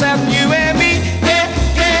world except you and me. Yeah.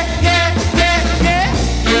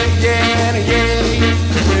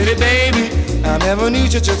 Pretty baby, I never knew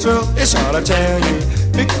such a thrill. It's hard to tell you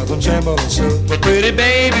because I'm trembling still. But pretty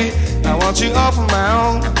baby, I want you all for my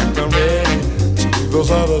own. I'm ready to leave those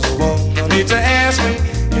others alone. No need to ask me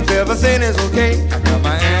if everything is okay. I got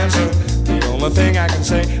my answer. The only thing I can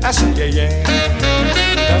say, I say yeah.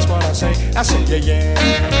 That's what I say yeah.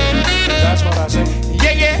 That's what I say,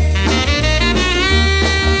 yeah.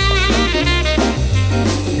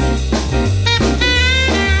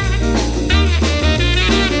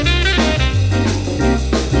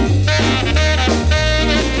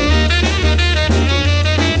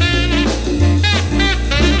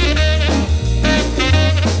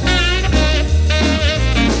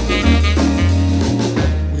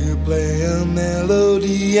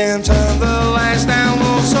 And turn the lights down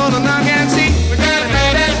low so the knock and see. We gotta do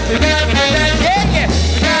that, yeah. We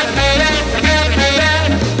gotta do that.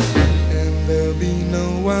 And there'll be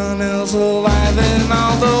no one else alive in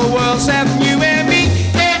all the world except you and me.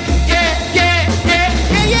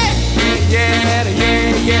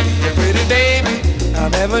 Yeah. Pretty baby, I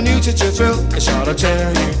never knew such a thrill. It's hard to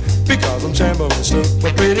tell you because I'm trembling slow.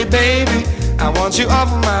 But pretty baby, I want you all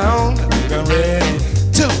for my own. I think I'm ready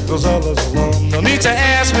to leave those others alone. No need to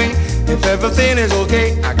ask me if everything is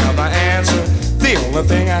okay. I got my answer. The only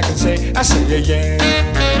thing I can say, I say yeah.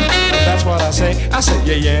 That's what I say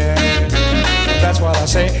yeah. That's what I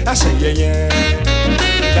say yeah.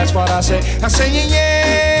 That's what I say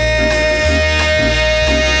yeah.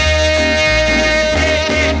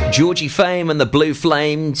 Georgie Fame and the Blue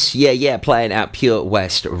Flames, yeah, playing at Pure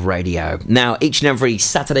West Radio. Now, each and every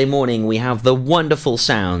Saturday morning, we have the wonderful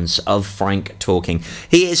sounds of Frank Talking.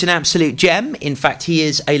 He is an absolute gem. In fact, he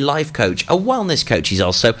is a life coach, a wellness coach. He's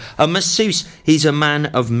also a masseuse. He's a man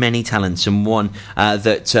of many talents, and one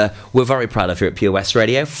that we're very proud of here at Pure West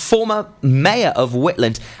Radio. Former Mayor of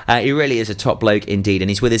Whitland. He really is a top bloke indeed,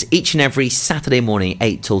 and he's with us each and every Saturday morning,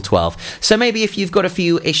 8 till 12. So maybe if you've got a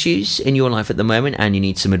few issues in your life at the moment and you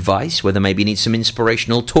need some advice, whether maybe you need some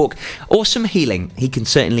inspirational talk or some healing, he can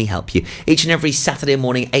certainly help you. Each and every Saturday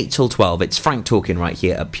morning, 8 till 12, it's Frank Talking right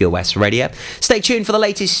here at Pure West Radio. Stay tuned for the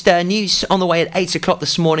latest news on the way at 8 o'clock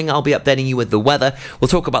this morning. I'll be updating you with the weather. We'll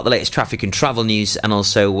talk about the latest traffic and travel news, and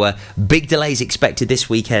also big delays expected this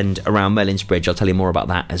weekend around Merlin's Bridge. I'll tell you more about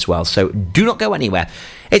that as well, so do not go anywhere.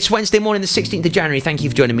 It's Wednesday morning, the 16th of January. Thank you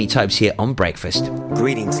for joining me, Types, here on Breakfast.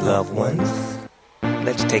 Greetings, loved ones.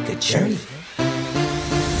 Let's take a journey.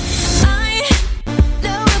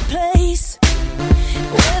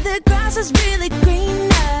 The grass is really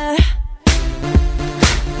greener,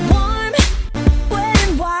 warm, wet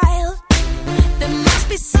and wild. There must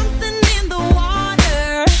be something in the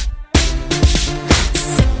water.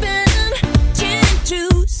 Sipping gin and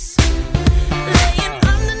juice, laying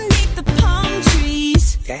underneath the palm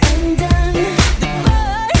trees. And then the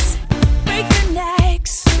birds break their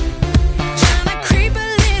necks, trying to creep a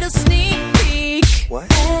little sneak peek. What?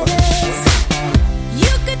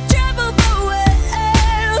 You could travel the world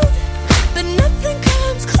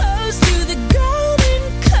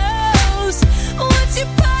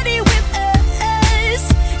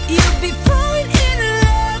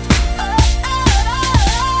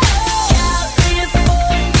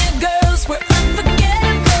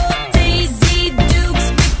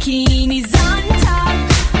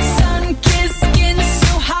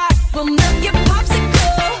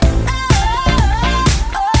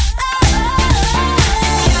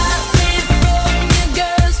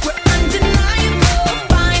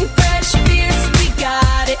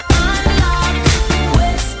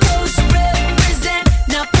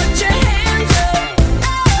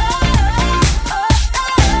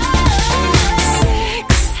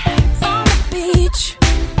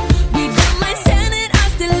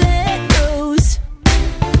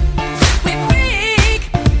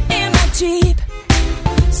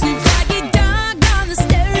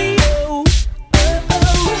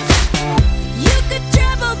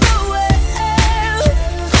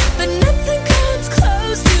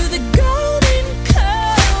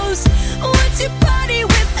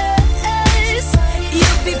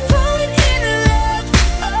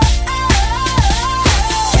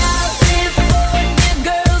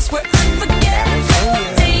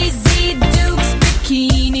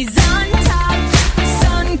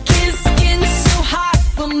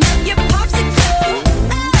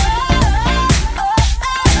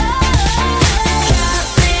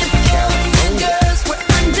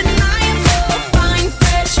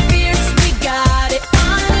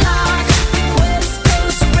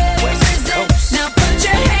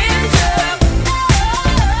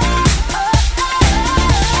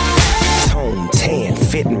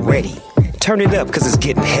turn it up cause it's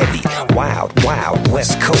getting heavy. Wild, wild,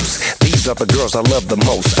 West Coast. These are the girls I love the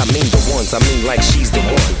most. I mean the ones, I mean like she's the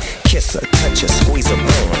one. Kiss her, touch her, squeeze her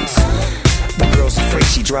buns. The girl's afraid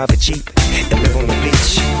she drive a Jeep and live on the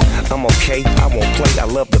beach. I'm okay, I won't play, I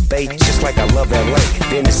love the bay, just like I love LA,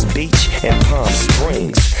 Venice Beach and Palm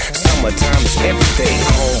Springs. Summertime is everything,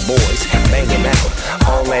 homeboys banging out,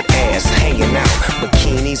 all that ass hanging out.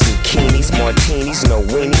 Bikinis, bikinis, martinis, no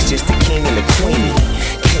weenies, just the king and the queenie.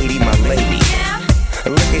 Katie, my lady,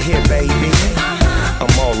 look at here, baby, I'm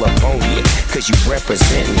all up on you, cause you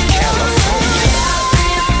representing California.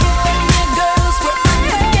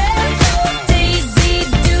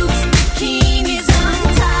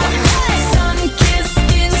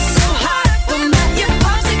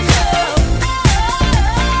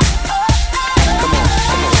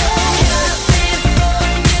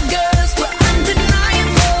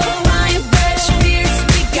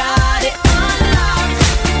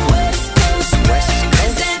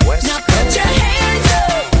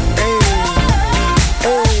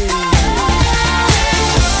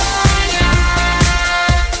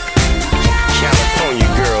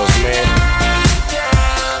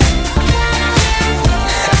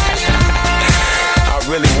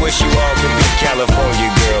 You all could be California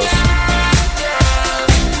girls.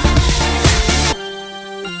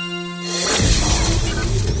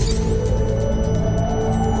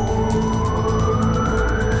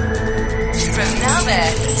 From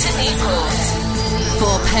Narberth to Newport.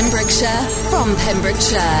 For Pembrokeshire, from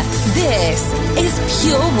Pembrokeshire, this is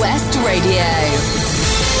Pure West Radio.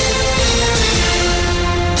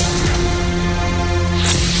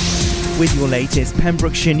 With your latest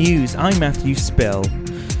Pembrokeshire news, I'm Matthew Spill.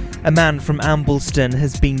 A man from Ambleston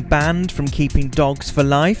has been banned from keeping dogs for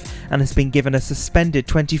life and has been given a suspended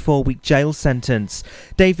 24-week jail sentence.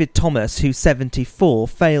 David Thomas, who's 74,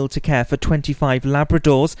 failed to care for 25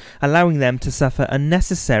 Labradors, allowing them to suffer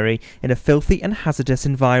unnecessary in a filthy and hazardous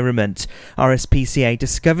environment. RSPCA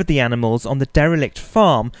discovered the animals on the derelict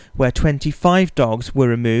farm where 25 dogs were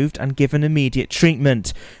removed and given immediate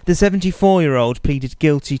treatment. The 74-year-old pleaded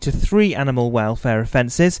guilty to 3 animal welfare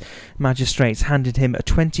offences. Magistrates handed him a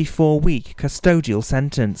 24-week custodial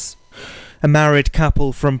sentence. A married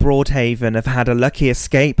couple from Broadhaven have had a lucky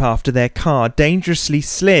escape after their car dangerously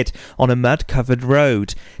slid on a mud-covered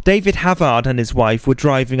road. David Havard and his wife were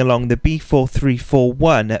driving along the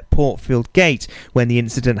B4341 at Portfield Gate when the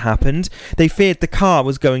incident happened. They feared the car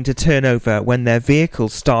was going to turn over when their vehicle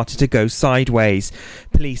started to go sideways.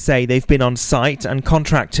 Police say they've been on site and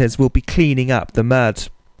contractors will be cleaning up the mud.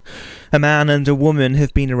 A man and a woman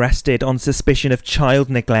have been arrested on suspicion of child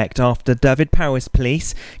neglect after Dyfed-Powys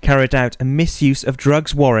Police carried out a misuse of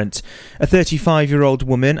drugs warrant. A 35-year-old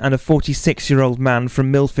woman and a 46-year-old man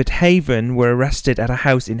from Milford Haven were arrested at a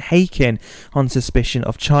house in Hakin on suspicion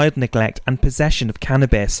of child neglect and possession of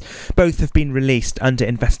cannabis. Both have been released under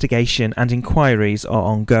investigation and inquiries are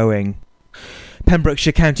ongoing.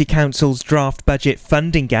 Pembrokeshire County Council's draft budget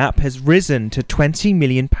funding gap has risen to £20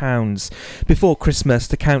 million. Before Christmas,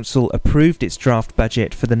 the council approved its draft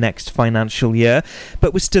budget for the next financial year,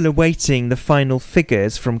 but was still awaiting the final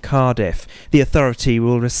figures from Cardiff. The authority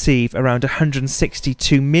will receive around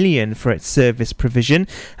 £162 million for its service provision,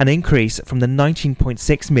 an increase from the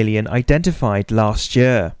 £19.6 million identified last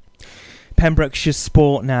year. Pembrokeshire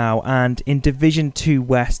Sport now, and in Division 2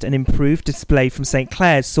 West, an improved display from St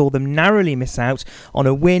Clair's saw them narrowly miss out on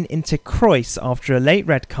a win into Croyce after a late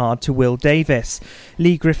red card to Will Davis.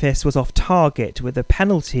 Lee Griffiths was off target with a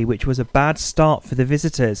penalty, which was a bad start for the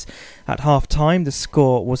visitors. At half-time, the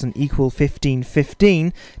score was an equal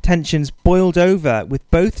 15-15. Tensions boiled over, with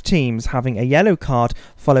both teams having a yellow card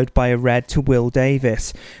followed by a red to Will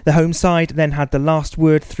Davis. The home side then had the last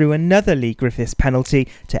word through another Lee Griffiths penalty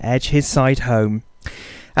to edge his side home.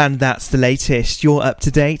 And that's the latest. You're up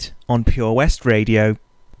to date on Pure West Radio.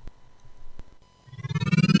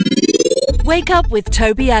 Wake up with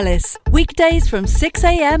Toby Ellis. Weekdays from 6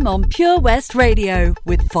 a.m. on Pure West Radio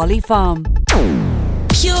with Folly Farm.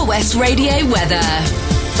 Pure West Radio weather.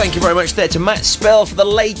 Thank you very much there to Matt Spell for the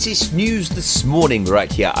latest news this morning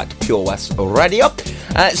right here at Pure West Radio.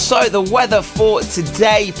 So the weather for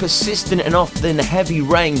today, persistent and often heavy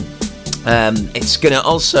rain. It's going to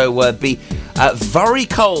also be very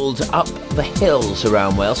cold up the hills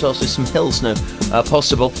around Wales. Also some hill snow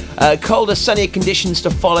possible. Colder, sunnier conditions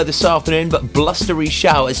to follow this afternoon, but blustery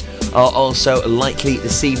showers are also likely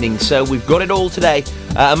this evening. So we've got it all today.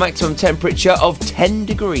 A maximum temperature of 10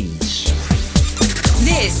 degrees.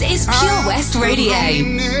 This is Pure West Radio.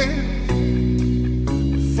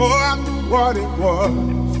 For what it was,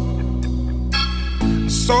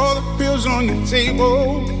 saw the pills on your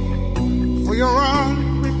table for your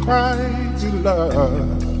unrequited crazy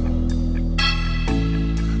love.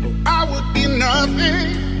 I would be nothing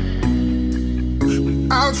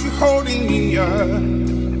without you holding me up.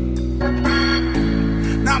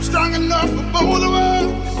 Now I'm strong enough for both of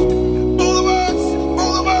us.